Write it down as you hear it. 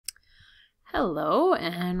Hello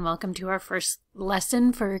and welcome to our first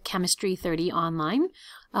lesson for Chemistry 30 online.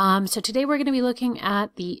 So today we're going to be looking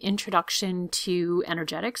at the introduction to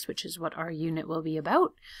energetics, which is what our unit will be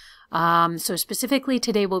about. So specifically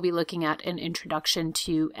today we'll be looking at an introduction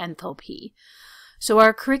to enthalpy. So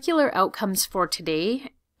our curricular outcomes for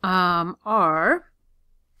today are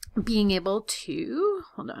being able to,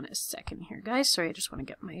 hold on a second here guys, sorry, I just want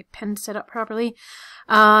to get my pen set up properly.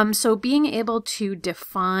 So being able to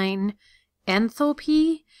define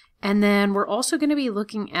enthalpy, and then we're also going to be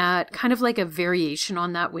looking at kind of like a variation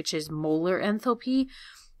on that, which is molar enthalpy,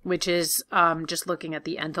 which is just looking at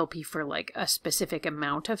the enthalpy for like a specific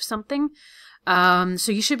amount of something.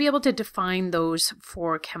 So you should be able to define those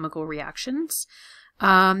for chemical reactions.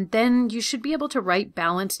 Then you should be able to write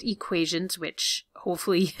balanced equations, which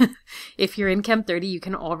hopefully if you're in Chem 30 you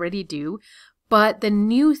can already do. But the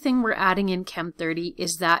new thing we're adding in Chem 30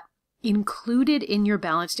 is that included in your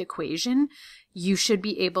balanced equation, you should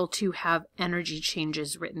be able to have energy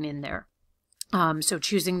changes written in there. So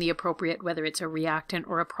choosing the appropriate, whether it's a reactant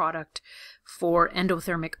or a product for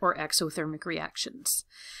endothermic or exothermic reactions.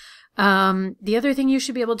 The other thing you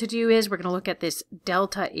should be able to do is we're going to look at this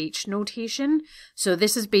delta H notation. So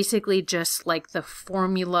this is basically just like the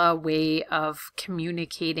formula way of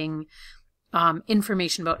communicating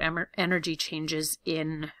information about energy changes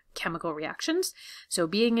in chemical reactions. So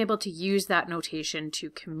being able to use that notation to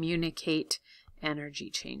communicate energy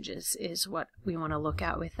changes is what we want to look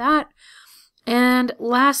at with that. And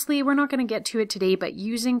lastly, we're not going to get to it today, but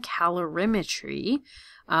using calorimetry.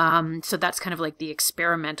 So that's kind of like the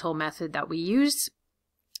experimental method that we use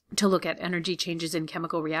to look at energy changes in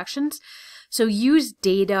chemical reactions. So use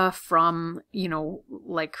data from,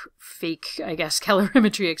 like fake, I guess,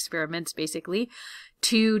 calorimetry experiments basically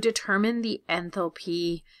to determine the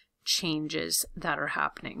enthalpy changes that are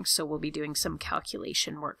happening. So we'll be doing some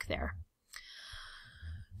calculation work there.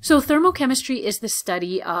 So thermochemistry is the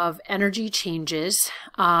study of energy changes,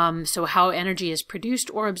 so how energy is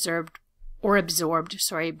produced or absorbed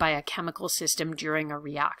by a chemical system during a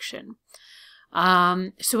reaction.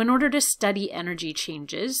 So in order to study energy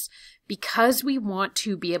changes, because we want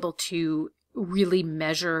to be able to really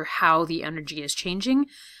measure how the energy is changing,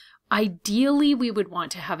 ideally we would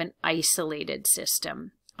want to have an isolated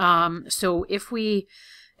system. So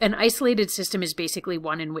an isolated system is basically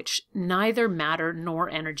one in which neither matter nor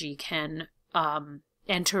energy can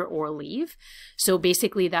enter or leave. So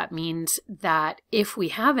basically that means that if we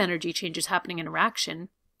have energy changes happening in a reaction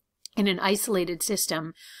in an isolated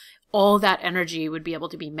system, all that energy would be able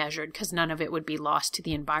to be measured because none of it would be lost to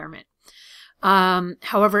the environment.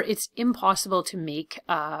 However, it's impossible to make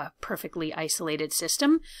a perfectly isolated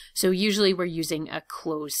system. So usually we're using a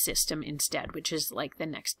closed system instead, which is like the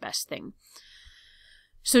next best thing.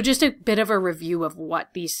 So just a bit of a review of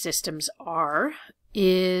what these systems are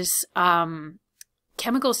is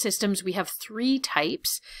chemical systems. We have three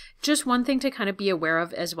types. Just one thing to kind of be aware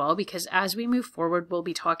of as well, because as we move forward, we'll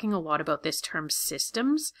be talking a lot about this term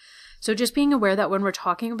systems. So just being aware that when we're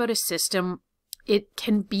talking about a system, it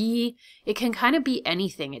can kind of be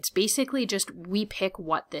anything. It's basically just we pick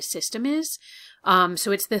what this system is.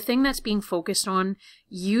 So it's the thing that's being focused on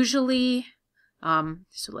usually.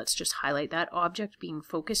 So let's just highlight that object being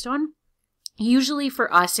focused on. Usually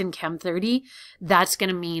for us in Chem 30, that's going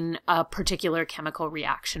to mean a particular chemical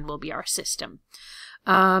reaction will be our system.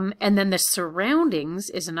 And then the surroundings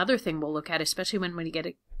is another thing we'll look at, especially when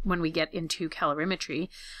we get into calorimetry.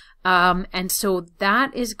 And so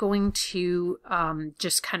that is going to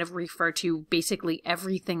just kind of refer to basically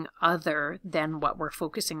everything other than what we're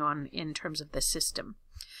focusing on in terms of the system.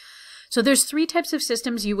 So there's three types of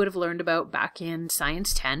systems you would have learned about back in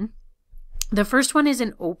Science 10. The first one is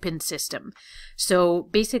an open system. So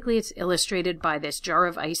basically it's illustrated by this jar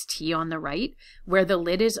of iced tea on the right where the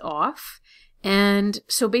lid is off. And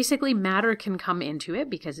so basically matter can come into it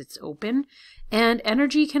because it's open, and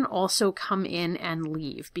energy can also come in and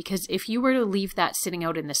leave, because if you were to leave that sitting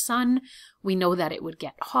out in the sun, we know that it would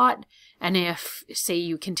get hot. And if, say,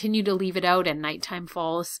 you continue to leave it out and nighttime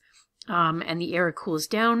falls and the air cools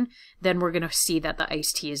down, then we're going to see that the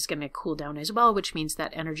iced tea is going to cool down as well, which means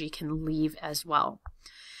that energy can leave as well.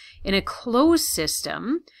 In a closed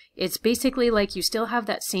system, it's basically like you still have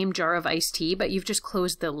that same jar of iced tea, but you've just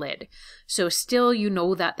closed the lid. So still you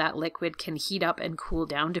know that that liquid can heat up and cool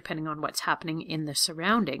down depending on what's happening in the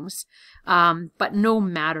surroundings, but no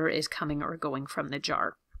matter is coming or going from the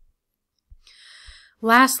jar.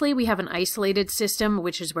 Lastly, we have an isolated system,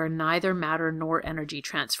 which is where neither matter nor energy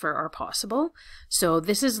transfer are possible. So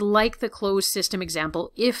this is like the closed system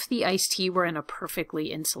example if the iced tea were in a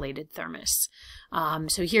perfectly insulated thermos.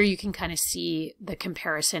 So here you can kind of see the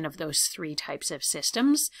comparison of those three types of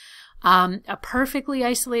systems. A perfectly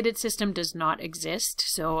isolated system does not exist.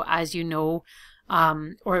 So as you know,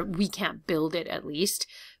 or we can't build it at least,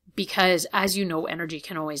 because as you know, energy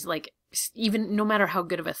can always, like, even no matter how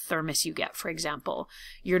good of a thermos you get, for example,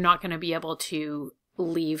 you're not going to be able to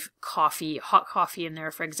leave hot coffee in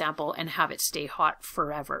there, for example, and have it stay hot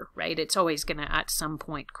forever, right? It's always going to at some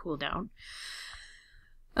point cool down.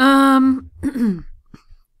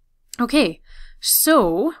 Okay,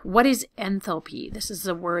 so what is enthalpy? This is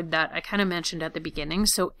a word that I kind of mentioned at the beginning.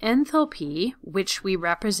 So enthalpy, which we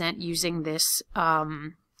represent using this,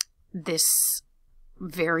 this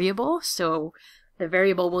variable. So the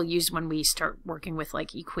variable we'll use when we start working with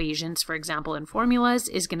like equations, for example, and formulas,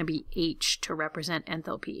 is going to be H to represent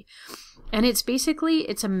enthalpy. And it's basically,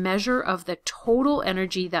 it's a measure of the total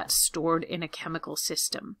energy that's stored in a chemical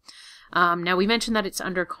system. Now we mentioned that it's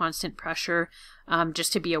under constant pressure,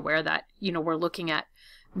 just to be aware that, you know, we're looking at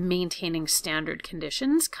maintaining standard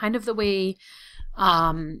conditions, kind of the way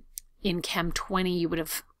in Chem 20 you would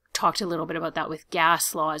have talked a little bit about that with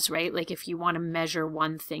gas laws, right? Like if you want to measure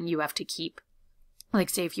one thing, you have to keep, like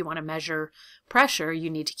say if you want to measure pressure, you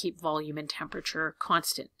need to keep volume and temperature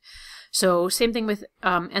constant. So same thing with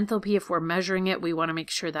enthalpy. If we're measuring it, we want to make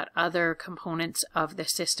sure that other components of the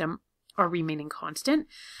system are remaining constant.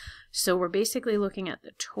 So we're basically looking at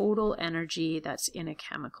the total energy that's in a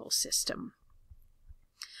chemical system.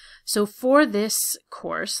 So for this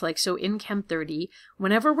course, like so in Chem 30,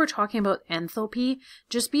 whenever we're talking about enthalpy,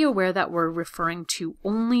 just be aware that we're referring to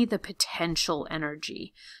only the potential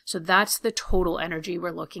energy. So that's the total energy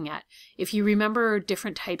we're looking at. If you remember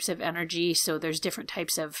different types of energy, so there's different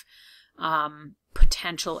types of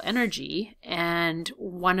potential energy, and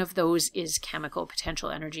one of those is chemical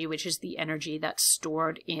potential energy, which is the energy that's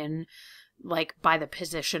stored in, like, by the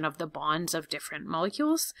position of the bonds of different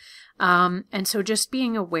molecules. And so just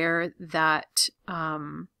being aware that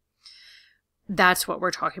that's what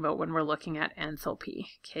we're talking about when we're looking at enthalpy.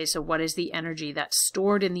 Okay, so what is the energy that's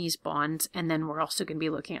stored in these bonds? And then we're also going to be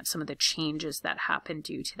looking at some of the changes that happen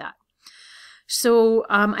due to that. So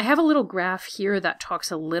I have a little graph here that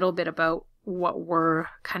talks a little bit about what we're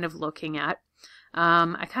kind of looking at.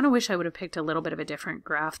 I kind of wish I would have picked a little bit of a different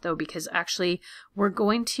graph though, because actually we're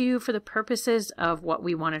going to, for the purposes of what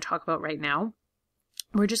we want to talk about right now,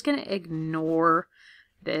 we're just going to ignore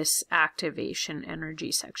this activation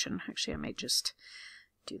energy section. Actually, I might just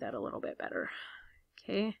do that a little bit better.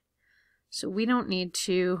 Okay, so we don't need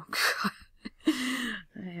to,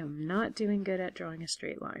 I am not doing good at drawing a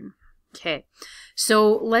straight line. Okay,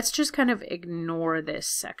 so let's just kind of ignore this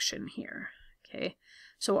section here. Okay,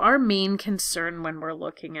 so our main concern when we're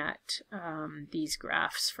looking at these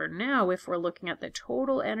graphs for now, if we're looking at the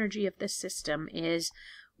total energy of the system, is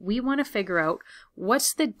we want to figure out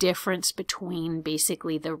what's the difference between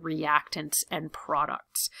basically the reactants and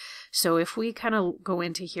products. So if we kind of go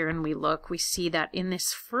into here and we look, we see that in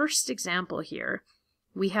this first example here,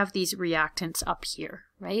 we have these reactants up here,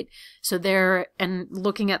 right? So they're, and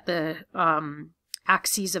looking at the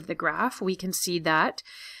axes of the graph, we can see that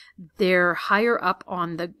they're higher up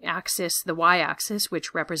on the axis, the y-axis,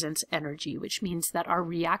 which represents energy, which means that our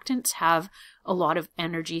reactants have a lot of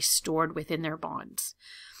energy stored within their bonds.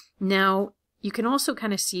 Now, you can also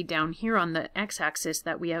kind of see down here on the x-axis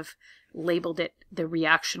that we have labeled it the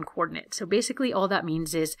reaction coordinate. So basically all that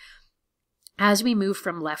means is as we move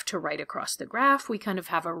from left to right across the graph, we kind of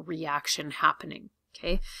have a reaction happening,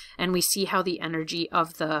 okay? And we see how the energy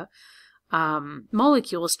of the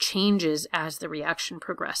molecules changes as the reaction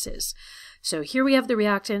progresses. So here we have the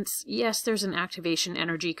reactants. Yes, there's an activation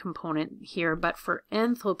energy component here, but for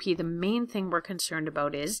enthalpy, the main thing we're concerned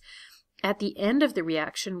about is at the end of the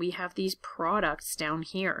reaction, we have these products down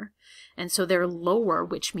here. And so they're lower,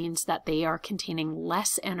 which means that they are containing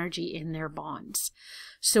less energy in their bonds.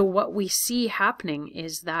 So what we see happening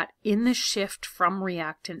is that in the shift from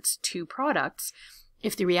reactants to products,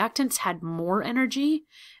 if the reactants had more energy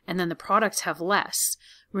and then the products have less,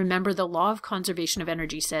 remember the law of conservation of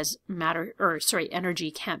energy says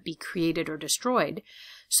energy can't be created or destroyed.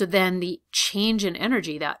 So then the change in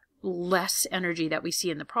energy, that less energy that we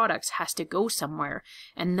see in the products, has to go somewhere,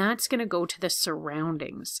 and that's going to go to the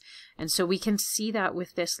surroundings. And so we can see that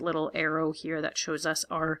with this little arrow here that shows us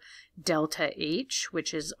our delta H,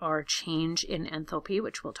 which is our change in enthalpy,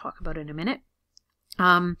 which we'll talk about in a minute.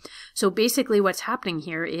 So basically what's happening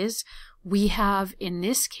here is we have, in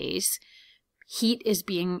this case, heat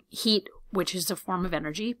which is a form of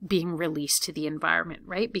energy, being released to the environment,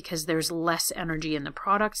 right? Because there's less energy in the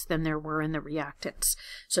products than there were in the reactants.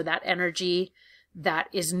 So that energy that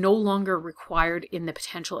is no longer required in the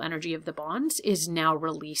potential energy of the bonds is now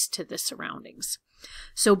released to the surroundings.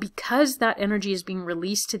 So because that energy is being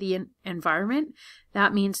released to the environment,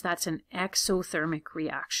 that means that's an exothermic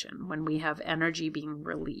reaction when we have energy being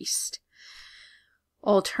released.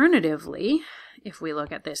 Alternatively, if we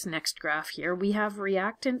look at this next graph here, we have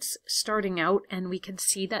reactants starting out and we can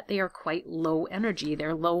see that they are quite low energy.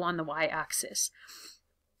 They're low on the y-axis.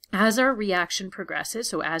 As our reaction progresses,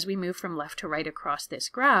 so as we move from left to right across this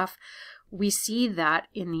graph, we see that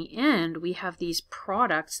in the end, we have these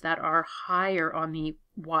products that are higher on the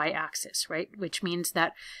y-axis, right? Which means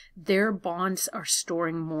that their bonds are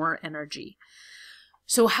storing more energy.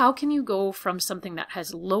 So how can you go from something that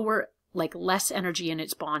has less energy in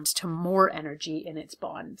its bonds to more energy in its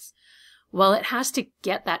bonds? Well, it has to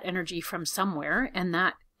get that energy from somewhere, and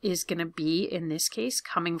that is going to be, in this case,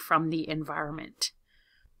 coming from the environment.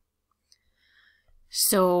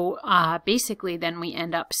 So basically then we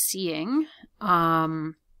end up seeing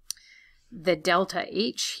the delta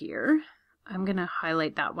H here. I'm going to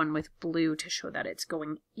highlight that one with blue to show that it's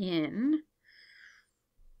going in,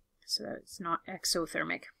 so that it's not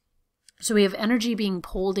exothermic. So we have energy being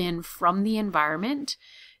pulled in from the environment,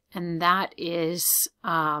 and that is,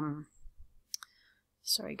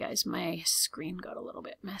 sorry guys, my screen got a little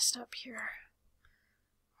bit messed up here.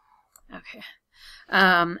 Okay.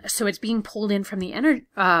 So it's being pulled in from the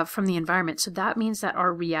environment. So that means that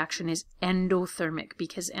our reaction is endothermic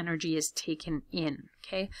because energy is taken in.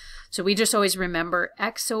 Okay. So we just always remember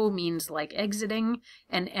exo means like exiting,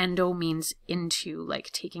 and endo means into,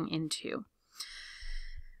 like taking into.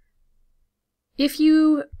 If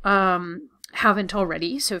you haven't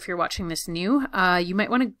already, so if you're watching this new, you might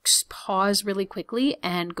want to pause really quickly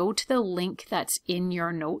and go to the link that's in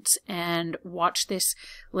your notes and watch this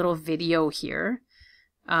little video here.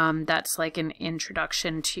 That's like an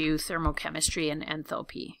introduction to thermochemistry and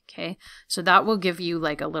enthalpy. Okay, so that will give you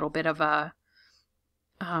like a little bit of a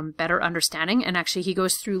better understanding. And actually, he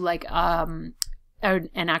goes through like an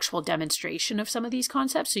actual demonstration of some of these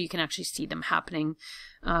concepts, so you can actually see them happening,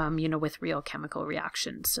 you know, with real chemical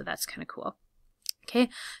reactions. So that's kind of cool. Okay,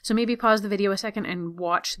 so maybe pause the video a second and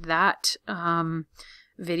watch that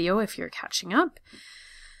video if you're catching up.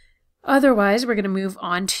 Otherwise, we're going to move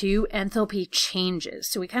on to enthalpy changes.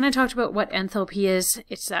 So we kind of talked about what enthalpy is.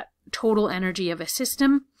 It's that total energy of a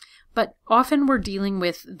system, but often we're dealing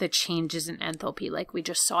with the changes in enthalpy like we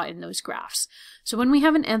just saw in those graphs. So when we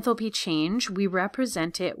have an enthalpy change, we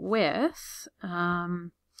represent it with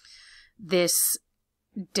this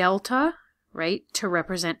delta, right, to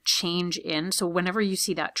represent change in. So whenever you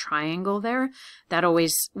see that triangle there, that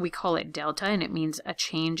always, we call it delta, and it means a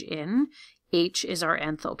change in. H is our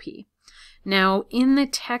enthalpy. Now, in the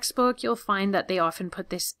textbook, you'll find that they often put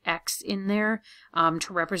this X in there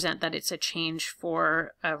to represent that it's a change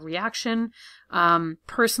for a reaction.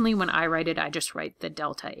 Personally, when I write it, I just write the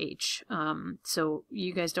delta H. So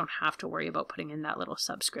you guys don't have to worry about putting in that little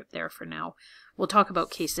subscript there for now. We'll talk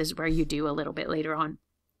about cases where you do a little bit later on.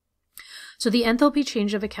 So the enthalpy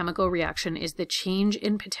change of a chemical reaction is the change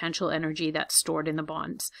in potential energy that's stored in the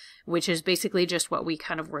bonds, which is basically just what we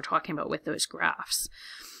kind of were talking about with those graphs.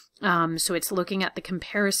 So it's looking at the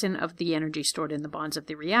comparison of the energy stored in the bonds of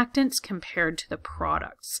the reactants compared to the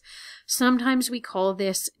products. Sometimes we call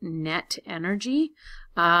this net energy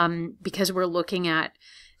because we're looking at,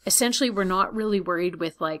 essentially we're not really worried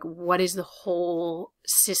with like what is the whole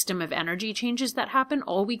system of energy changes that happen.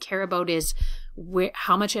 All we care about is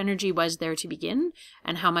how much energy was there to begin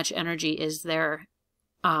and how much energy is there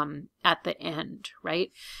at the end,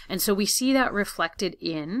 right? And so we see that reflected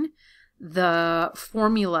in the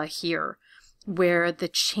formula here, where the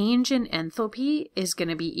change in enthalpy is going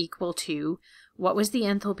to be equal to what was the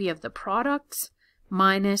enthalpy of the products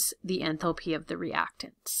minus the enthalpy of the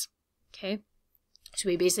reactants. Okay, so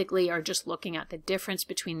we basically are just looking at the difference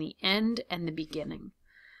between the end and the beginning.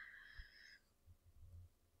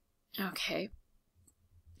 Okay.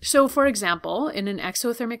 So, for example, in an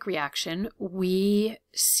exothermic reaction, we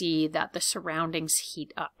see that the surroundings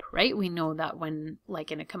heat up, right? We know that when,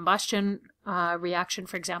 like in a combustion reaction,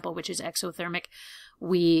 for example, which is exothermic,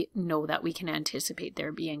 we know that we can anticipate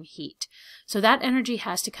there being heat. So that energy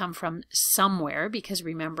has to come from somewhere, because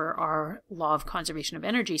remember, our law of conservation of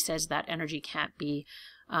energy says that energy can't be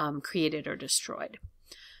created or destroyed.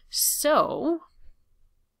 So,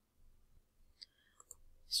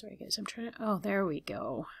 sorry guys, I'm trying to, oh, there we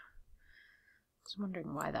go. I was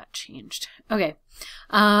wondering why that changed. Okay.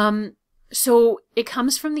 So it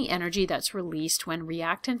comes from the energy that's released when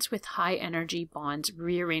reactants with high energy bonds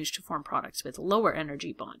rearrange to form products with lower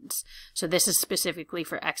energy bonds. So this is specifically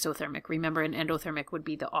for exothermic. Remember, an endothermic would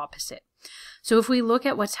be the opposite. So if we look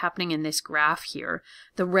at what's happening in this graph here,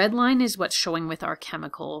 the red line is what's showing with our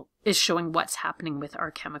chemical, is showing what's happening with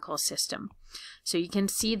our chemical system. So you can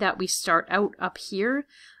see that we start out up here.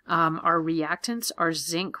 Our reactants are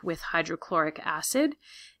zinc with hydrochloric acid.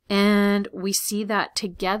 And we see that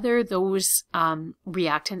together those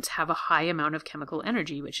reactants have a high amount of chemical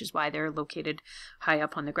energy, which is why they're located high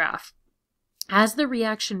up on the graph. As the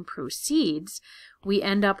reaction proceeds, we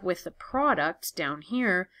end up with the products down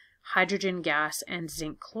here, hydrogen gas and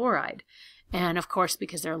zinc chloride. And of course,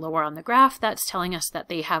 because they're lower on the graph, that's telling us that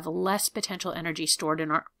they have less potential energy stored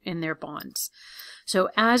in their bonds. So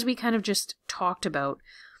as we kind of just talked about,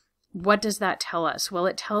 what does that tell us? Well,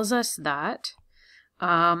 it tells us that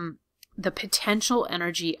the potential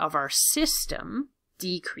energy of our system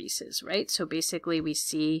decreases, right? So basically we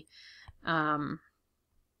see a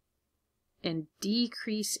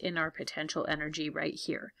decrease in our potential energy right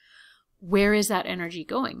here. Where is that energy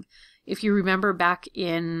going? If you remember back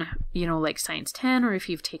in, like Science 10, or if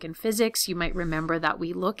you've taken physics, you might remember that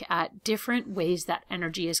we look at different ways that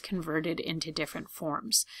energy is converted into different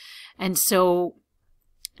forms. And so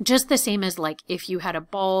just the same as like if you had a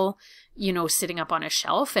ball, sitting up on a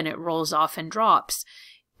shelf and it rolls off and drops,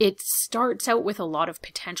 it starts out with a lot of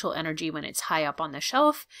potential energy when it's high up on the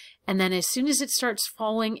shelf. And then as soon as it starts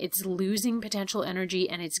falling, it's losing potential energy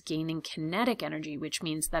and it's gaining kinetic energy, which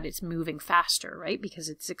means that it's moving faster, right? Because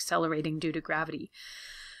it's accelerating due to gravity.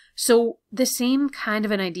 So the same kind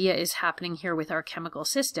of an idea is happening here with our chemical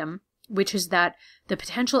system, which is that the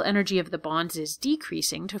potential energy of the bonds is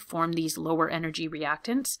decreasing to form these lower energy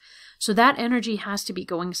reactants. So that energy has to be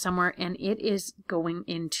going somewhere, and it is going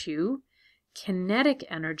into kinetic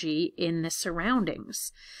energy in the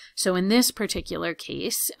surroundings. So in this particular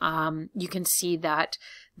case, you can see that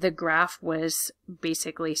the graph was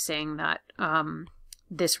basically saying that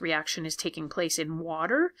this reaction is taking place in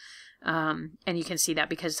water. And you can see that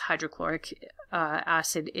because hydrochloric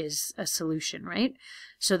acid is a solution, right?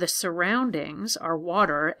 So the surroundings are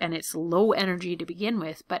water and it's low energy to begin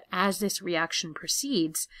with, but as this reaction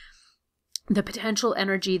proceeds, the potential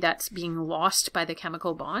energy that's being lost by the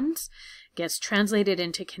chemical bonds gets translated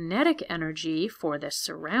into kinetic energy for the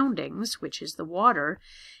surroundings, which is the water.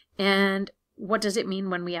 And what does it mean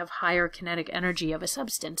when we have higher kinetic energy of a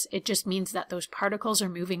substance? It just means that those particles are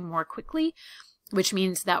moving more quickly, which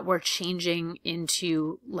means that we're changing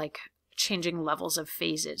into changing levels of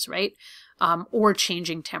phases, right? Or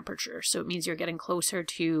changing temperature. So it means you're getting closer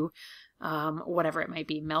to whatever it might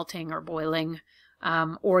be, melting or boiling,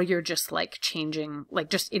 or you're just changing,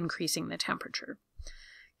 just increasing the temperature.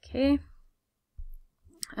 Okay.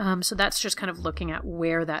 So that's just kind of looking at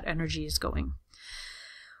where that energy is going.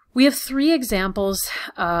 We have 3 examples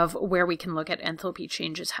of where we can look at enthalpy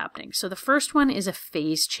changes happening. So the first one is a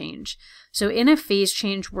phase change. So in a phase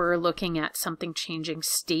change, we're looking at something changing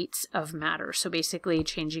states of matter. So basically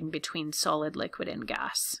changing between solid, liquid, and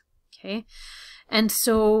gas. Okay. And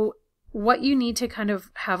so what you need to kind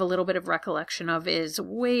of have a little bit of recollection of is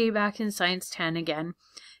way back in Science 10 again,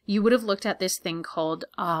 you would have looked at this thing called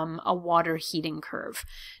a water heating curve.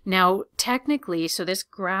 Now, technically, so this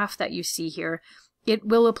graph that you see here, it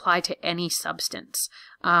will apply to any substance.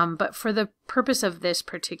 But for the purpose of this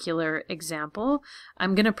particular example,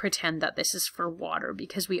 I'm going to pretend that this is for water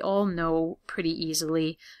because we all know pretty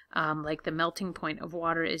easily, the melting point of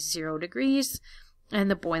water is 0 degrees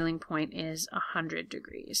and the boiling point is 100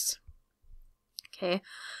 degrees. Okay,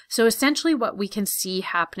 so essentially what we can see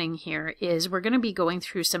happening here is we're going to be going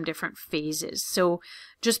through some different phases. So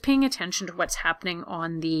just paying attention to what's happening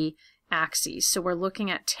on the axes. So we're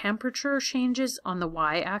looking at temperature changes on the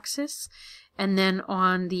y-axis, and then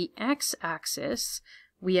on the x-axis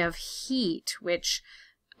we have heat, which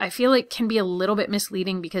I feel like can be a little bit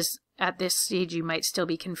misleading because at this stage you might still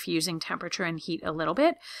be confusing temperature and heat a little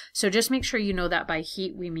bit. So just make sure you know that by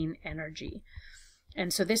heat we mean energy.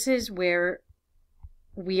 And so this is where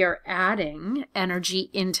we are adding energy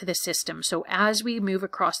into the system. So as we move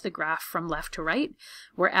across the graph from left to right,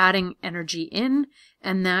 we're adding energy in,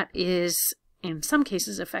 and that is in some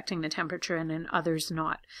cases affecting the temperature and in others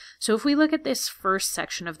not. So if we look at this first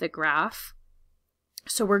section of the graph,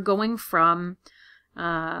 so we're going from,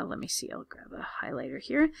 let me see, I'll grab a highlighter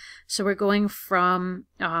here. So we're going from,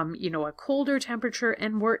 a colder temperature,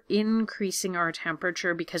 and we're increasing our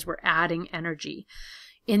temperature because we're adding energy.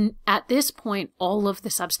 At this point, all of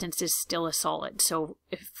the substance is still a solid. So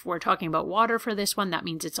if we're talking about water for this one, that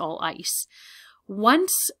means it's all ice.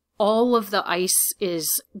 Once all of the ice is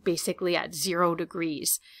basically at 0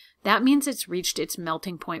 degrees, that means it's reached its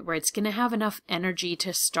melting point where it's going to have enough energy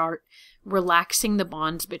to start relaxing the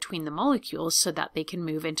bonds between the molecules so that they can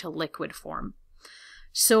move into liquid form.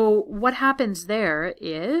 So what happens there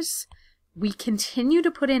is we continue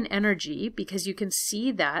to put in energy, because you can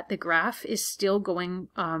see that the graph is still going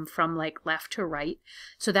from like left to right.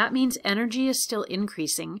 So that means energy is still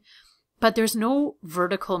increasing, but there's no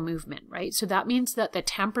vertical movement, right? So that means that the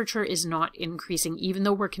temperature is not increasing even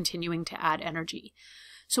though we're continuing to add energy.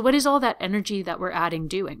 So what is all that energy that we're adding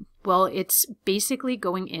doing? Well, it's basically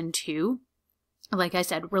going into, like I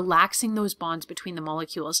said, relaxing those bonds between the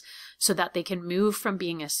molecules so that they can move from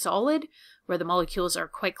being a solid, where the molecules are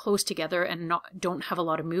quite close together and don't have a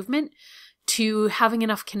lot of movement, to having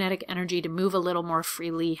enough kinetic energy to move a little more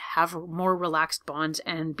freely, have more relaxed bonds,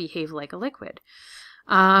 and behave like a liquid.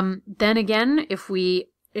 Then again, if we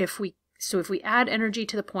add energy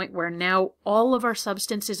to the point where now all of our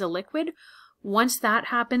substance is a liquid, once that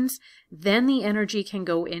happens, then the energy can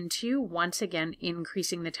go into, once again,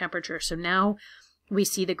 increasing the temperature. So now we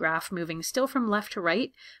see the graph moving still from left to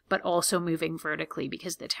right, but also moving vertically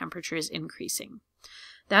because the temperature is increasing.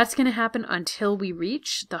 That's going to happen until we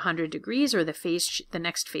reach the 100 degrees or the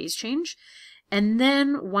next phase change. And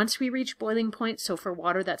then once we reach boiling point, so for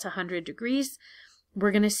water that's 100 degrees,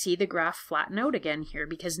 we're going to see the graph flatten out again here,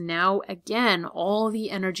 because now again all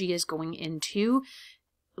the energy is going into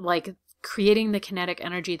like creating the kinetic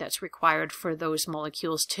energy that's required for those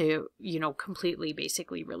molecules to, you know, completely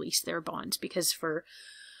basically release their bonds. Because for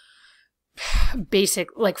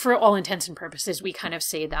for all intents and purposes, we kind of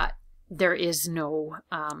say that there is no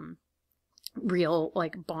real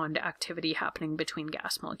like bond activity happening between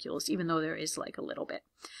gas molecules, even though there is like a little bit.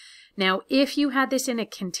 Now, if you had this in a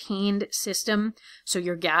contained system, so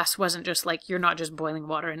your gas wasn't just like, you're not just boiling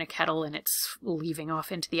water in a kettle and it's leaving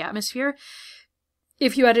off into the atmosphere.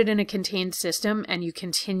 If you had it in a contained system and you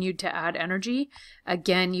continued to add energy,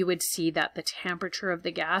 again, you would see that the temperature of the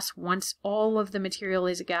gas, once all of the material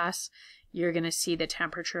is a gas, you're going to see the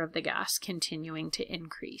temperature of the gas continuing to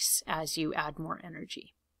increase as you add more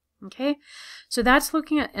energy. Okay, so that's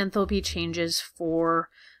looking at enthalpy changes for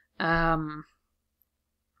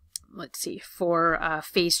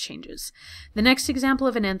phase changes. The next example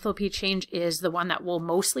of an enthalpy change is the one that we'll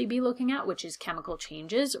mostly be looking at, which is chemical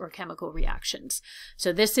changes or chemical reactions.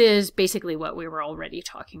 So this is basically what we were already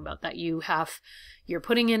talking about, that you're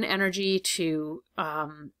putting in energy to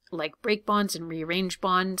like break bonds and rearrange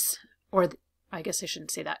bonds, or I guess I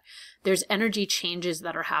shouldn't say that. There's energy changes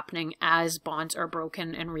that are happening as bonds are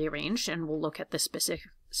broken and rearranged, and we'll look at the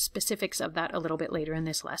specifics of that a little bit later in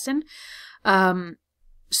this lesson.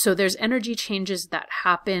 So there's energy changes that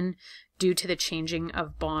happen due to the changing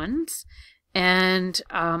of bonds, and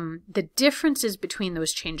the differences between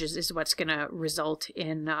those changes is what's going to result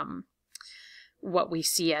in what we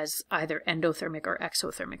see as either endothermic or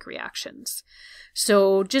exothermic reactions.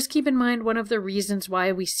 So just keep in mind, one of the reasons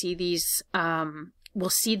why we see these, we'll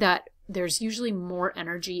see that there's usually more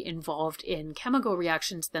energy involved in chemical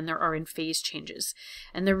reactions than there are in phase changes.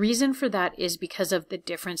 And the reason for that is because of the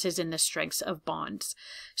differences in the strengths of bonds.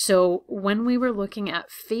 So when we were looking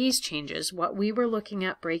at phase changes, what we were looking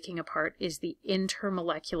at breaking apart is the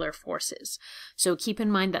intermolecular forces. So keep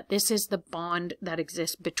in mind that this is the bond that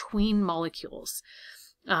exists between molecules.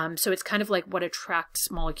 So it's kind of like what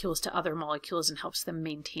attracts molecules to other molecules and helps them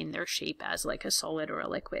maintain their shape as like a solid or a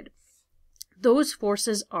liquid. Those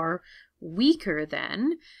forces are weaker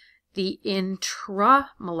than the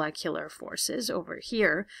intramolecular forces over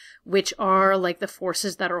here, which are like the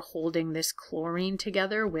forces that are holding this chlorine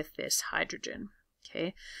together with this hydrogen.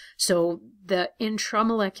 Okay, so the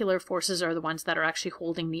intramolecular forces are the ones that are actually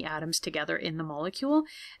holding the atoms together in the molecule,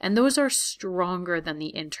 and those are stronger than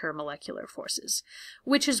the intermolecular forces,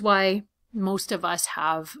 which is why most of us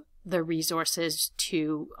have the resources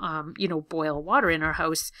to, boil water in our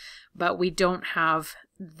house, but we don't have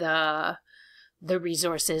the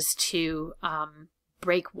resources to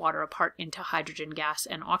break water apart into hydrogen gas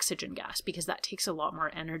and oxygen gas, because that takes a lot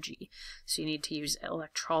more energy. So you need to use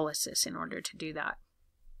electrolysis in order to do that.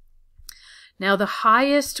 Now, the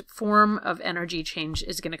highest form of energy change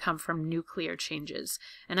is going to come from nuclear changes.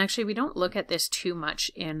 And actually, we don't look at this too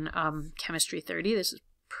much in Chemistry 30. This is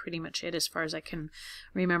pretty much it as far as I can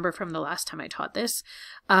remember from the last time I taught this.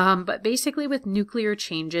 But basically with nuclear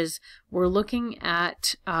changes, we're looking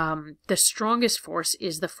at the strongest force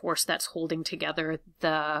is the force that's holding together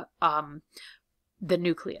the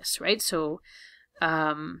nucleus, right? So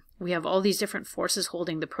we have all these different forces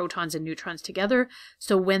holding the protons and neutrons together.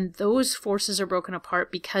 So when those forces are broken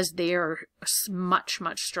apart, because they are much,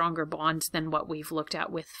 much stronger bonds than what we've looked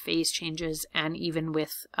at with phase changes and even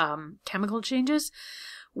with chemical changes,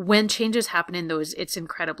 when changes happen in those, it's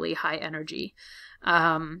incredibly high energy.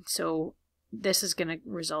 So this is going to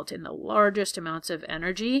result in the largest amounts of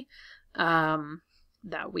energy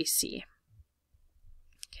that we see.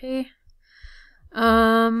 Okay.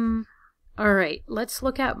 All right, let's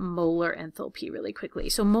look at molar enthalpy really quickly.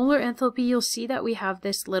 So molar enthalpy, you'll see that we have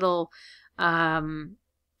this little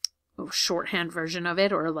shorthand version of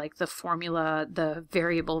it, or like the formula, the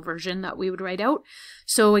variable version that we would write out.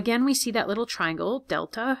 So again, we see that little triangle,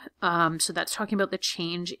 delta. So that's talking about the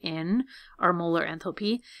change in our molar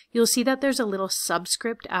enthalpy. You'll see that there's a little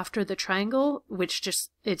subscript after the triangle, which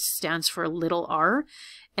it stands for little r.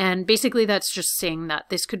 And basically that's just saying that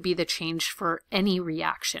this could be the change for any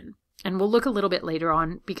reaction. And we'll look a little bit later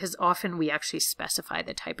on, because often we actually specify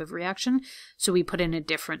the type of reaction. So we put in a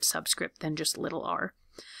different subscript than just little r.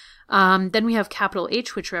 Then we have capital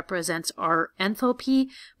H, which represents our enthalpy.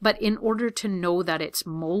 But in order to know that it's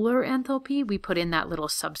molar enthalpy, we put in that little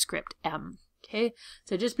subscript M. Okay,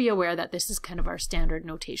 so just be aware that this is kind of our standard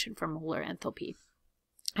notation for molar enthalpy.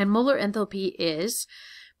 And molar enthalpy is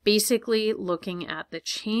basically looking at the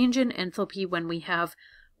change in enthalpy when we have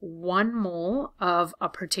 1 mole of a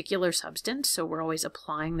particular substance. So we're always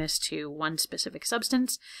applying this to one specific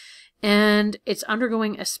substance, and it's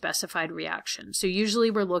undergoing a specified reaction. So usually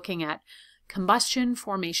we're looking at combustion,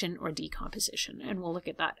 formation, or decomposition, and we'll look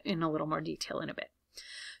at that in a little more detail in a bit.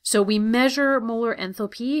 So we measure molar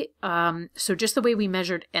enthalpy. So just the way we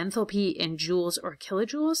measured enthalpy in joules or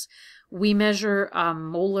kilojoules, we measure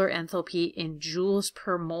molar enthalpy in joules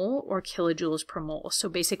per mole or kilojoules per mole. So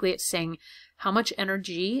basically it's saying how much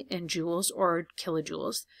energy in joules or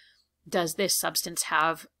kilojoules does this substance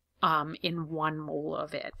have in 1 mole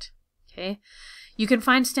of it. Okay. You can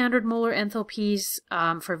find standard molar enthalpies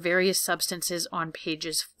for various substances on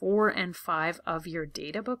pages 4 and 5 of your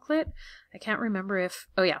data booklet. I can't remember if,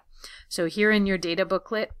 oh yeah. So here in your data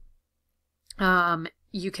booklet,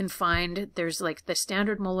 you can find, there's like the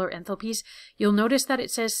standard molar enthalpies. You'll notice that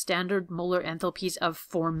it says standard molar enthalpies of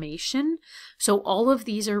formation. So all of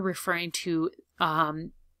these are referring to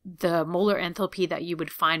the molar enthalpy that you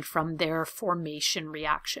would find from their formation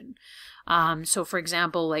reaction. So for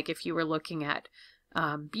example, like if you were looking at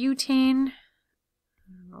butane,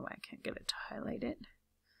 I don't know why I can't get it to highlight it.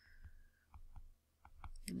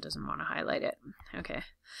 It doesn't want to highlight it. Okay.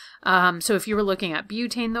 So if you were looking at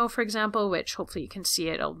butane though, for example, which hopefully you can see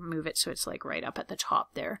it, I'll move it so it's like right up at the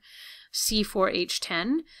top there.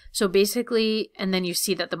 C4H10. So basically, and then you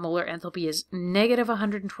see that the molar enthalpy is negative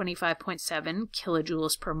 125.7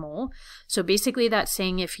 kilojoules per mole. So basically that's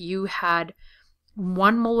saying if you had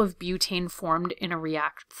 1 mole of butane formed in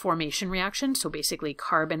a formation reaction, so basically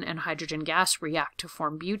carbon and hydrogen gas react to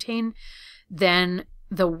form butane, then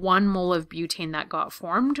the 1 mole of butane that got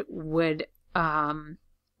formed would,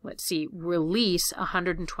 let's see, release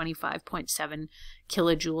 125.7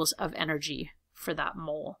 kilojoules of energy for that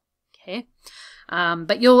mole. Okay,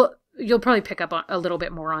 but you'll probably pick up a little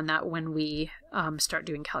bit more on that when we start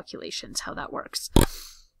doing calculations, how that works.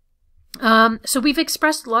 So we've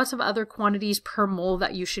expressed lots of other quantities per mole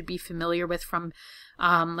that you should be familiar with from,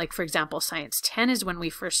 like for example, Science 10 is when we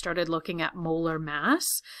first started looking at molar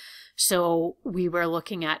mass. So we were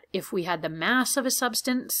looking at if we had the mass of a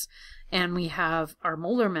substance and we have our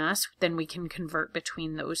molar mass, then we can convert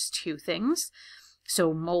between those two things.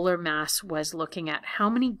 So molar mass was looking at how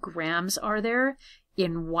many grams are there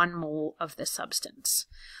in 1 mole of the substance.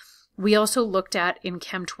 We also looked at, in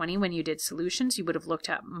Chem 20, when you did solutions, you would have looked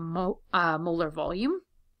at molar volume.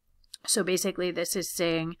 So basically this is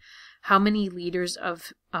saying how many liters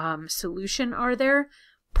of solution are there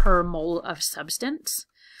per mole of substance.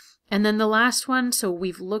 And then the last one, so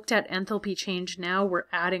we've looked at enthalpy change. Now we're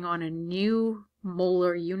adding on a new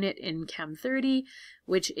molar unit in Chem 30,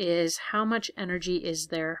 which is how much energy is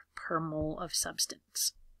there per mole of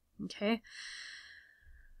substance. Okay.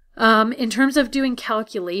 In terms of doing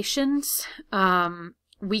calculations,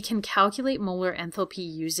 we can calculate molar enthalpy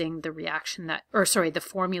using the reaction that, or sorry, the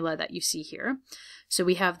formula that you see here. So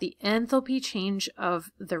we have the enthalpy change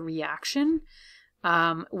of the reaction,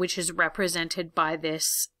 which is represented by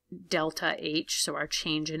this delta H, so our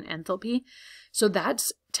change in enthalpy. So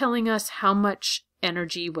that's telling us how much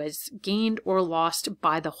energy was gained or lost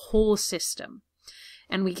by the whole system.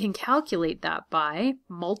 And we can calculate that by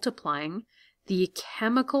multiplying the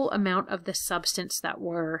chemical amount of the substance that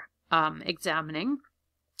we're examining,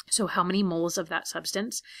 so how many moles of that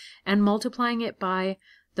substance, and multiplying it by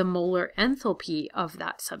the molar enthalpy of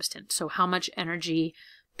that substance. So how much energy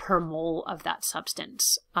per mole of that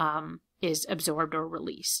substance is absorbed or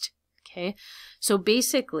released. Okay, so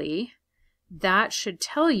basically that should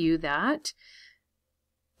tell you that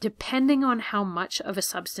depending on how much of a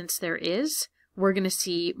substance there is, we're going to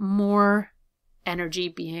see more energy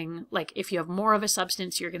being, like if you have more of a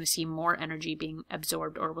substance, you're going to see more energy being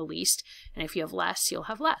absorbed or released. And if you have less, you'll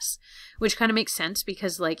have less, which kind of makes sense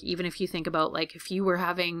because like, even if you think about like, if you were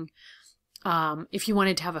having, if you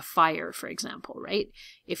wanted to have a fire, for example, right?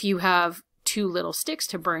 If you have 2 little sticks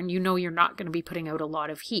to burn, you know you're not going to be putting out a lot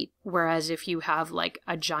of heat. Whereas if you have like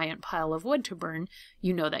a giant pile of wood to burn,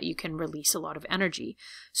 you know that you can release a lot of energy.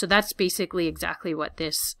 So that's basically exactly what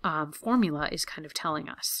this formula is kind of telling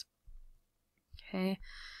us. Okay,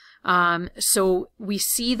 so we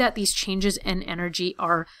see that these changes in energy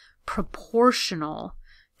are proportional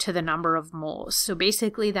to the number of moles. So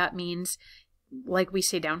basically that means, like we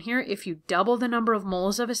say down here, if you double the number of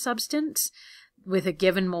moles of a substance with a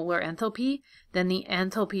given molar enthalpy, then the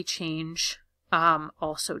enthalpy change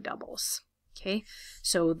also doubles. Okay,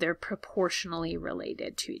 so they're proportionally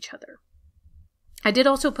related to each other. I did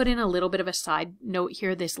also put in a little bit of a side note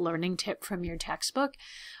here, this learning tip from your textbook,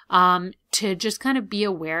 to just kind of be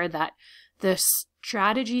aware that the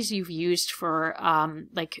strategies you've used for,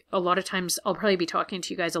 like a lot of times, I'll probably be talking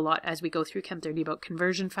to you guys a lot as we go through Chem 30 about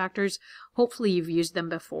conversion factors. Hopefully you've used them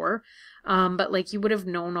before, but like you would have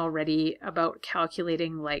known already about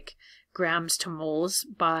calculating like grams to moles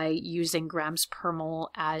by using grams per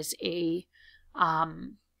mole as a,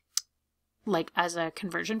 as a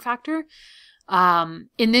conversion factor.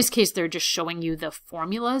 In this case, they're just showing you the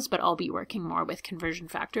formulas, but I'll be working more with conversion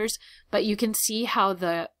factors. But you can see how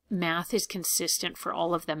the math is consistent for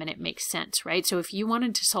all of them and it makes sense, right? So if you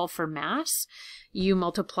wanted to solve for mass, you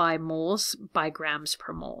multiply moles by grams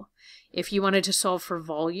per mole. If you wanted to solve for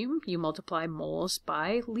volume, you multiply moles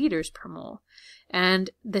by liters per mole. And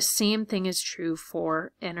the same thing is true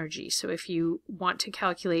for energy. So if you want to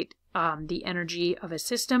calculate the energy of a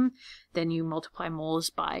system, then you multiply moles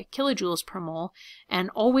by kilojoules per mole. And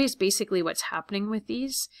always basically what's happening with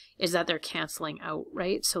these is that they're canceling out,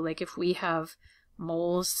 right? So like if we have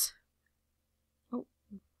moles, oh,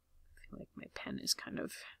 I feel like my pen is kind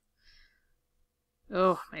of,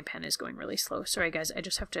 oh, my pen is going really slow. Sorry guys, I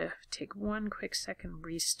just have to take one quick second,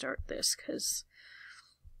 restart this, because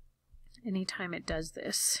anytime it does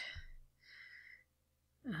this,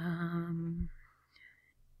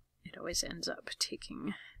 it always ends up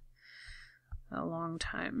taking a long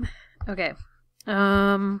time. Okay.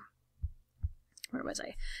 Where was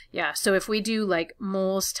I? Yeah, so if we do like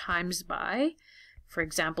moles times by, for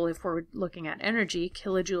example, if we're looking at energy,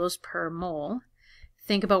 kilojoules per mole,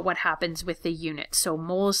 think about what happens with the unit. So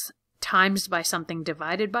moles times by something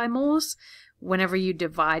divided by moles, whenever you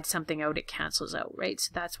divide something out, it cancels out, right?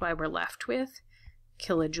 So that's why we're left with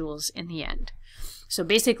kilojoules in the end. So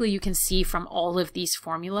basically you can see from all of these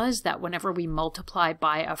formulas that whenever we multiply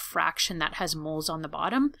by a fraction that has moles on the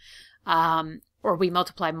bottom, or we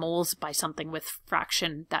multiply moles by something with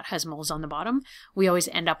fraction that has moles on the bottom, we always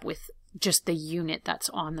end up with just the unit that's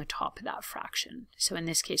on the top of that fraction. So in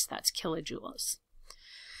this case, that's kilojoules.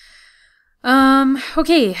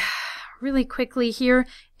 Okay, really quickly here,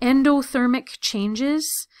 endothermic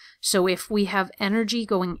changes. So if we have energy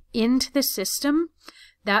going into the system,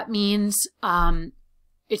 that means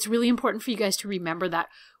it's really important for you guys to remember that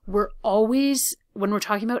we're always, when we're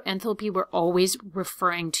talking about enthalpy, we're always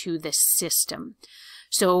referring to the system.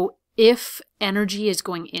 So if energy is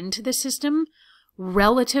going into the system,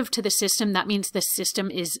 relative to the system, that means the system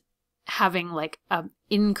is having like an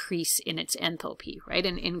increase in its enthalpy, right?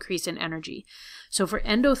 An increase in energy. So for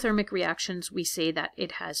endothermic reactions, we say that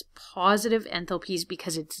it has positive enthalpies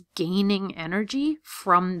because it's gaining energy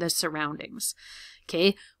from the surroundings.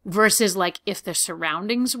 Okay, versus like if the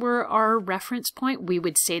surroundings were our reference point, we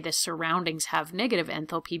would say the surroundings have negative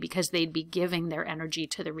enthalpy because they'd be giving their energy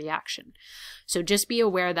to the reaction. So just be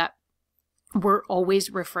aware that we're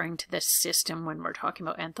always referring to the system when we're talking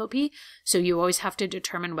about enthalpy. So you always have to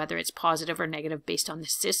determine whether it's positive or negative based on the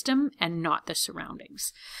system and not the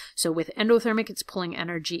surroundings. So with endothermic, it's pulling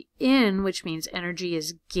energy in, which means energy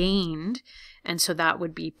is gained. And so that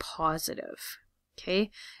would be positive.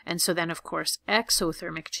 Okay, and so then of course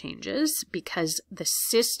exothermic changes because the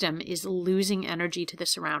system is losing energy to the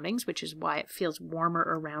surroundings, which is why it feels warmer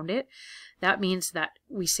around it. That means that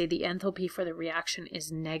we say the enthalpy for the reaction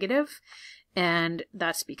is negative, and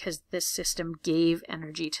that's because this system gave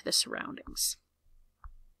energy to the surroundings.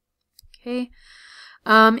 Okay,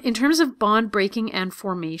 in terms of bond breaking and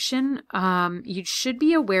formation, you should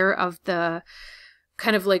be aware of the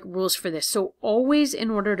kind of like rules for this. So always, in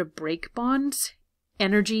order to break bonds,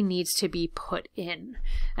 energy needs to be put in.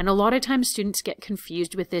 And a lot of times students get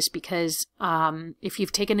confused with this because if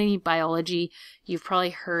you've taken any biology, you've probably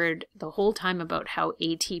heard the whole time about how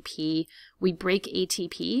ATP, we break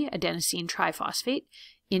ATP, adenosine triphosphate,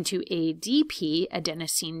 into ADP,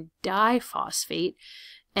 adenosine diphosphate.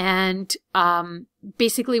 And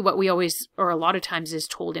basically what we always, or a lot of times is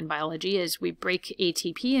told in biology, is we break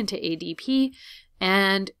ATP into ADP,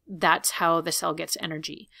 and that's how the cell gets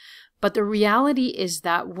energy. But the reality is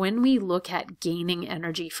that when we look at gaining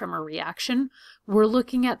energy from a reaction, we're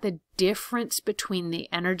looking at the difference between the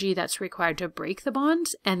energy that's required to break the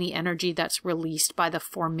bonds and the energy that's released by the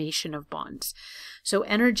formation of bonds. So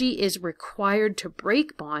energy is required to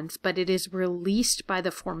break bonds, but it is released by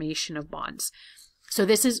the formation of bonds. So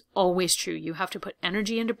this is always true. You have to put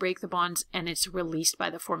energy in to break the bonds, and it's released by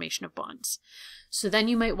the formation of bonds. So then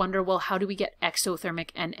you might wonder, well, how do we get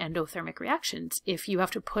exothermic and endothermic reactions if you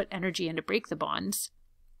have to put energy in to break the bonds,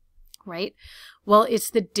 right? Well, it's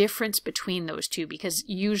the difference between those two, because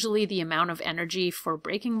usually the amount of energy for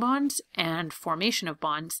breaking bonds and formation of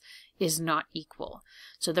bonds is not equal.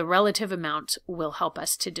 So the relative amount will help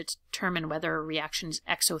us to determine whether a reaction is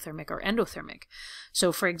exothermic or endothermic.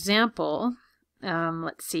 So for example,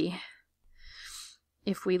 let's see,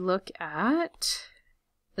 if we look at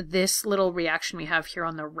this little reaction we have here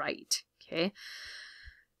on the right, okay?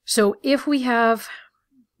 So if we have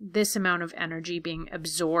this amount of energy being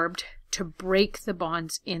absorbed to break the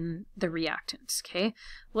bonds in the reactants, okay?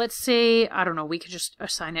 Let's say, I don't know, we could just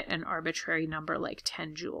assign it an arbitrary number like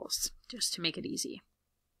 10 joules, just to make it easy.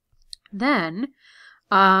 Then,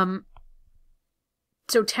 so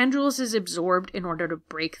 10 joules is absorbed in order to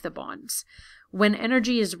break the bonds. When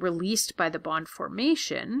energy is released by the bond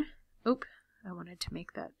formation, I wanted to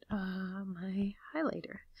make that my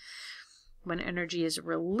highlighter. When energy is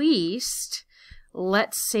released,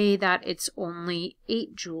 let's say that it's only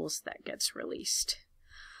 8 joules that gets released.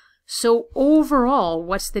 So overall,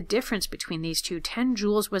 what's the difference between these two? 10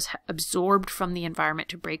 joules was absorbed from the environment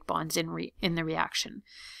to break bonds in the reaction,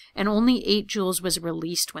 and only 8 joules was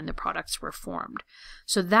released when the products were formed.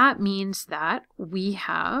 So that means that we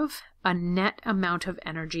have a net amount of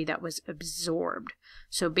energy that was absorbed.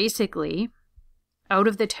 So basically, out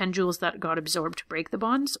of the 10 joules that got absorbed to break the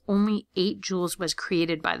bonds, only 8 joules was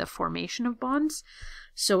created by the formation of bonds.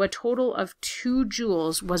 So a total of 2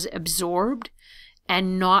 joules was absorbed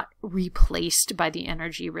and not replaced by the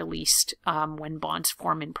energy released when bonds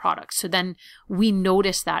form in products. So then we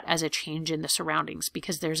notice that as a change in the surroundings,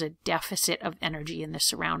 because there's a deficit of energy in the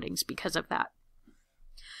surroundings because of that.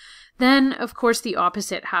 Then, of course, the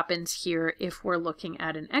opposite happens here if we're looking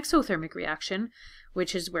at an exothermic reaction,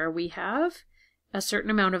 which is where we have a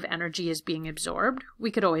certain amount of energy is being absorbed.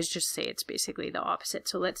 We could always just say it's basically the opposite.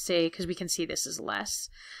 So let's say, because we can see this is less,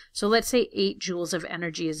 so let's say 8 joules of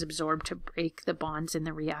energy is absorbed to break the bonds in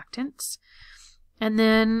the reactants. And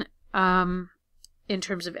then in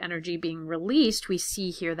terms of energy being released, we see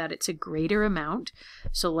here that it's a greater amount.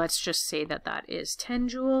 So let's just say that that is 10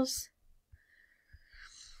 joules.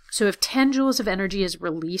 So if 10 joules of energy is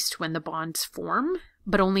released when the bonds form,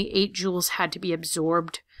 but only 8 joules had to be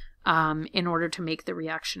absorbed in order to make the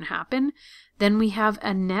reaction happen, then we have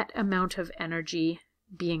a net amount of energy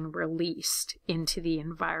being released into the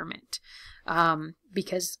environment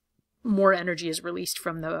because more energy is released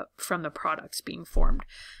from the products being formed.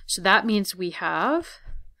 So that means we have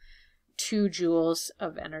 2 joules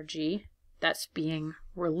of energy that's being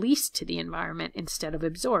released to the environment instead of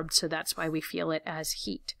absorbed. So that's why we feel it as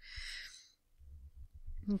heat.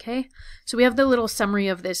 Okay, so we have the little summary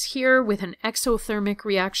of this here. With an exothermic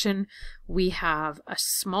reaction, we have a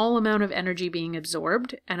small amount of energy being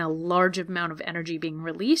absorbed and a large amount of energy being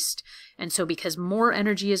released. And so because more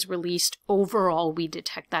energy is released, overall we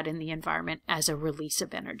detect that in the environment as a release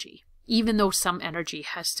of energy, even though some energy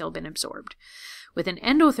has still been absorbed. With an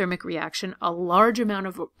endothermic reaction, a large amount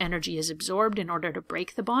of energy is absorbed in order to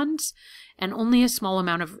break the bonds, and only a small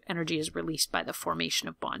amount of energy is released by the formation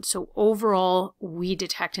of bonds. So overall, we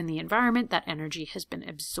detect in the environment that energy has been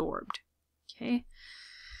absorbed. Okay.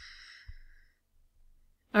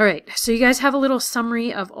 All right, so you guys have a little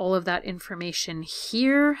summary of all of that information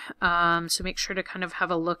here. So make sure to kind of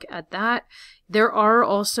have a look at that. There are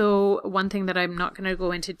also one thing that I'm not going to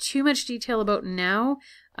go into too much detail about now,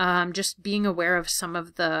 just being aware of some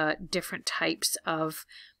of the different types of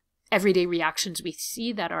everyday reactions we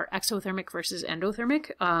see that are exothermic versus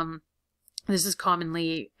endothermic. This is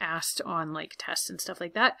commonly asked on like tests and stuff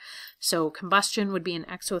like that. So combustion would be an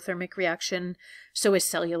exothermic reaction. So is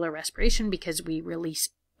cellular respiration, because we release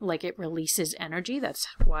like it releases energy. That's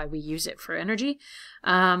why we use it for energy.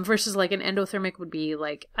 Versus like an endothermic would be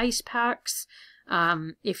like ice packs.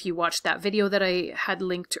 If you watched that video that I had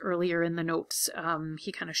linked earlier in the notes,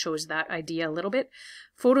 he kind of shows that idea a little bit.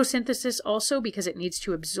 Photosynthesis also, because it needs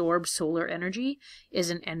to absorb solar energy, is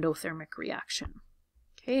an endothermic reaction.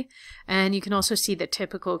 Okay, and you can also see the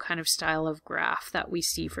typical kind of style of graph that we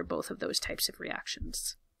see for both of those types of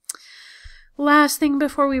reactions. Last thing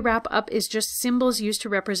before we wrap up is just symbols used to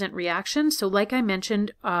represent reactions. So like I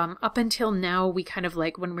mentioned, up until now, we kind of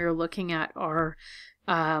like when we were looking at our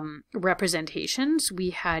representations,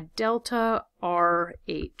 we had delta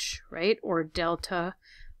RH, right? Or delta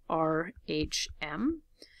RHM,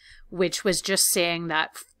 which was just saying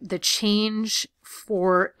that the change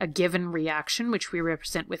for a given reaction, which we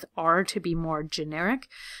represent with R to be more generic,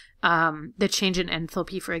 the change in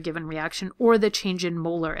enthalpy for a given reaction, or the change in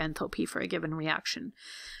molar enthalpy for a given reaction.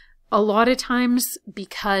 A lot of times,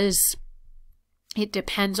 because it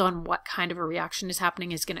depends on what kind of a reaction is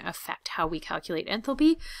happening, is going to affect how we calculate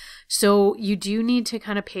enthalpy. So you do need to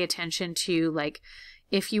kind of pay attention to, like,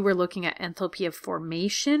 if you were looking at enthalpy of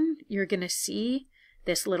formation, you're going to see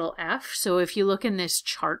this little F. So if you look in this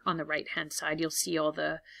chart on the right hand side, you'll see all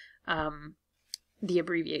the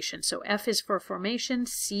abbreviation. So F is for formation,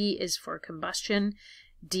 C is for combustion,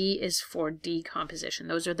 D is for decomposition.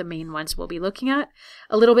 Those are the main ones we'll be looking at.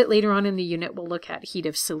 A little bit later on in the unit, we'll look at heat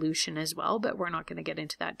of solution as well, but we're not going to get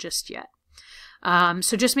into that just yet.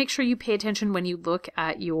 So just make sure you pay attention when you look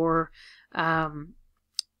at your,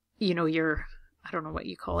 you know, your, I don't know what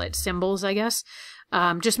you call it, symbols, I guess.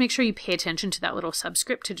 Just make sure you pay attention to that little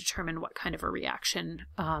subscript to determine what kind of a reaction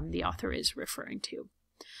the author is referring to.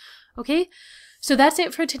 Okay, so that's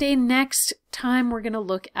it for today. Next time, we're going to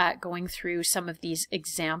look at going through some of these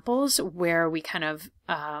examples where we kind of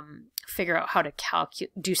figure out how to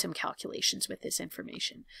do some calculations with this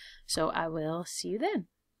information. So I will see you then.